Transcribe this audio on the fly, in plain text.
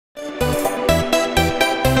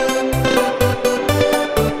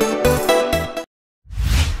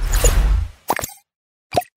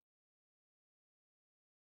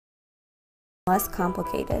less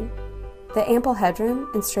complicated. The ample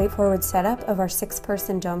headroom and straightforward setup of our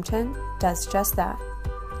 6-person dome tent does just that.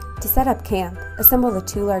 To set up camp, assemble the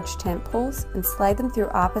 2 large tent poles and slide them through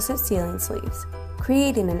opposite ceiling sleeves,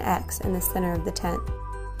 creating an X in the center of the tent.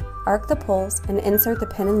 Arc the poles and insert the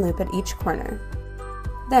pin and loop at each corner.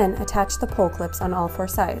 Then attach the pole clips on all 4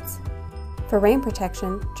 sides. For rain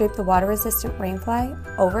protection, drape the water-resistant rain fly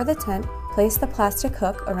over the tent, place the plastic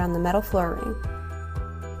hook around the metal floor ring.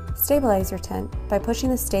 Stabilize your tent by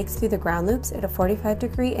pushing the stakes through the ground loops at a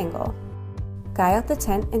 45-degree angle. Guy out the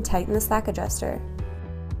tent and tighten the slack adjuster.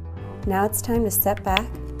 Now it's time to step back,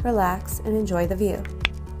 relax, and enjoy the view.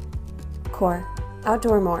 Core,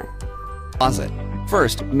 outdoor more. Closet.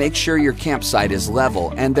 First, make sure your campsite is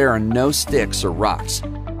level and there are no sticks or rocks.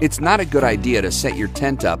 It's not a good idea to set your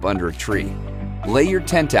tent up under a tree. Lay your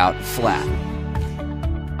tent out flat.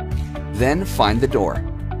 Then find the door.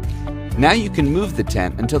 Now you can move the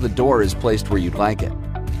tent until the door is placed where you'd like it.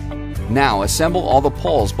 Now assemble all the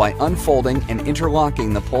poles by unfolding and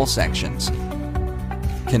interlocking the pole sections.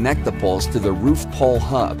 Connect the poles to the roof pole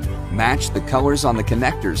hub. Match the colors on the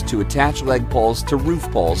connectors to attach leg poles to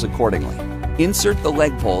roof poles accordingly. Insert the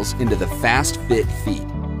leg poles into the fast fit feet.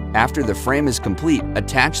 After the frame is complete,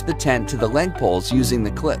 attach the tent to the leg poles using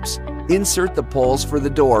the clips. Insert the poles for the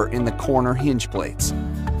door in the corner hinge plates.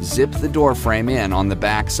 Zip the door frame in on the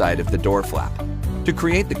back side of the door flap. To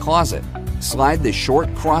create the closet, slide the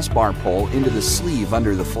short crossbar pole into the sleeve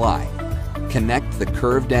under the fly. Connect the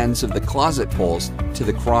curved ends of the closet poles to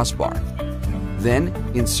the crossbar. Then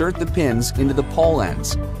insert the pins into the pole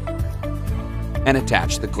ends and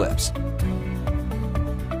attach the clips.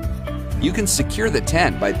 You can secure the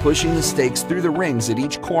tent by pushing the stakes through the rings at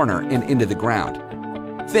each corner and into the ground.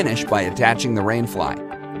 Finish by attaching the rain fly.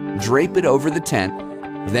 Drape it over the tent,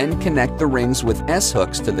 then connect the rings with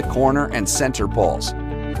S-hooks to the corner and center poles.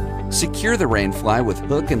 Secure the rain fly with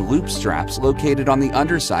hook and loop straps located on the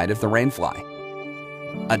underside of the rain fly.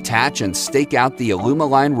 Attach and stake out the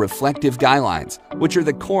Alumaline reflective guy lines, which are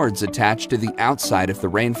the cords attached to the outside of the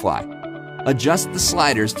rain fly. Adjust the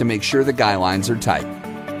sliders to make sure the guy lines are tight.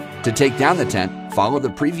 To take down the tent, follow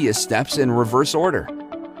the previous steps in reverse order.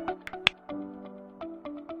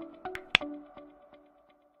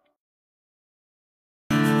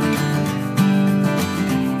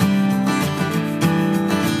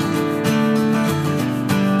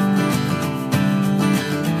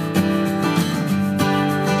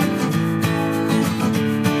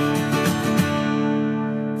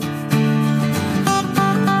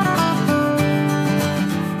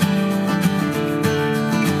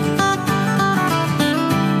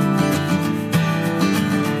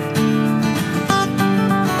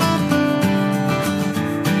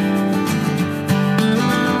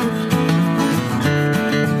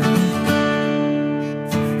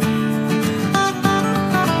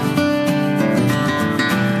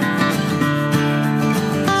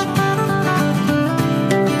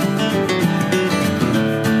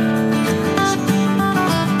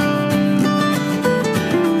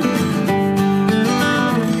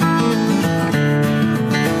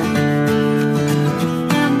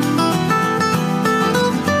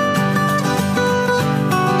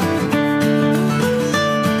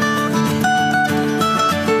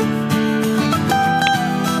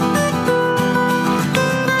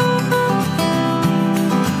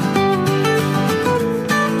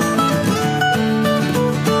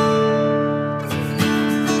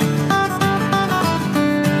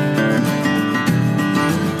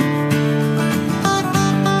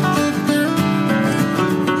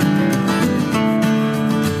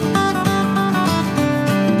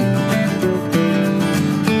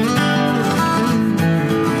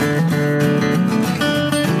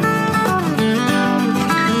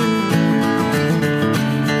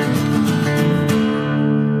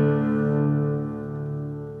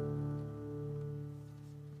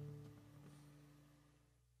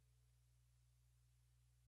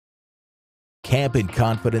 Camp in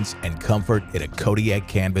confidence and comfort in a Kodiak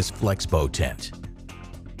Canvas Flexbow tent.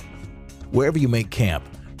 Wherever you make camp,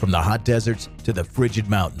 from the hot deserts to the frigid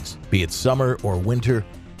mountains, be it summer or winter,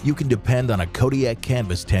 you can depend on a Kodiak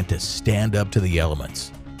Canvas tent to stand up to the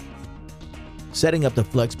elements. Setting up the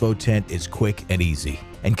Flexbow tent is quick and easy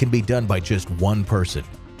and can be done by just one person.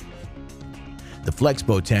 The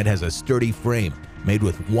Flexbow tent has a sturdy frame made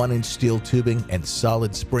with 1-inch steel tubing and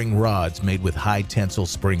solid spring rods made with high tensile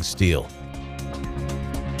spring steel.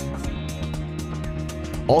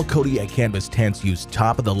 All Kodiak Canvas tents use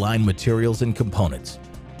top-of-the-line materials and components.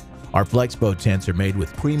 Our Flexbow tents are made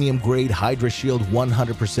with premium-grade HydraShield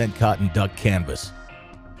 100% cotton duck canvas.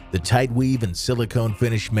 The tight weave and silicone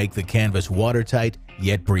finish make the canvas watertight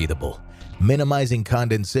yet breathable, minimizing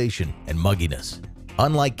condensation and mugginess.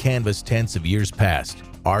 Unlike canvas tents of years past,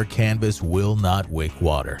 our canvas will not wick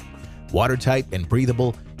water. Watertight and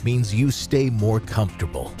breathable means you stay more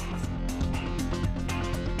comfortable.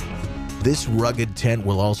 This rugged tent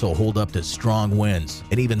will also hold up to strong winds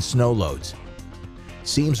and even snow loads.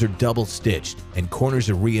 Seams are double-stitched and corners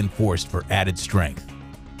are reinforced for added strength.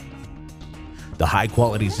 The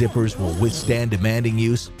high-quality zippers will withstand demanding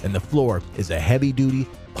use, and the floor is a heavy-duty,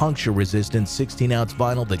 puncture-resistant 16-ounce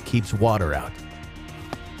vinyl that keeps water out.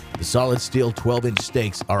 The solid steel 12-inch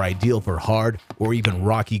stakes are ideal for hard or even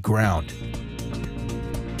rocky ground.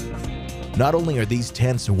 Not only are these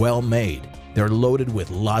tents well made, they're loaded with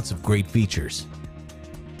lots of great features.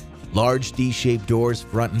 Large D-shaped doors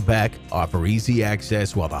front and back offer easy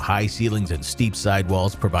access, while the high ceilings and steep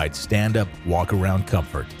sidewalls provide stand-up, walk-around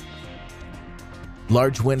comfort.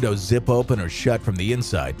 Large windows zip open or shut from the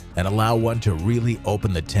inside and allow one to really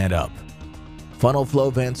open the tent up. Funnel flow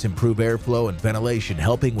vents improve airflow and ventilation,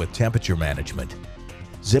 helping with temperature management.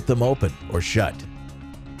 Zip them open or shut.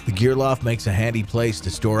 The gear loft makes a handy place to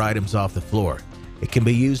store items off the floor. It can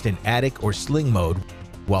be used in attic or sling mode,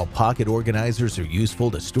 while pocket organizers are useful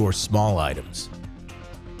to store small items.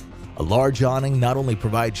 A large awning not only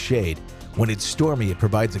provides shade, when it's stormy it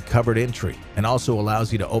provides a covered entry and also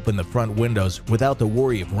allows you to open the front windows without the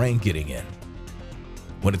worry of rain getting in.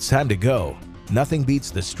 When it's time to go, nothing beats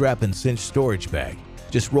the strap and cinch storage bag.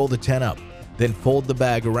 Just roll the tent up, then fold the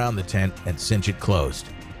bag around the tent and cinch it closed.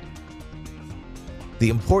 The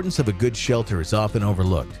importance of a good shelter is often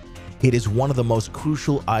overlooked. It is one of the most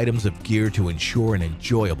crucial items of gear to ensure an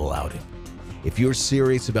enjoyable outing. If you're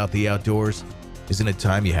serious about the outdoors, isn't it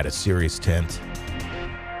time you had a serious tent?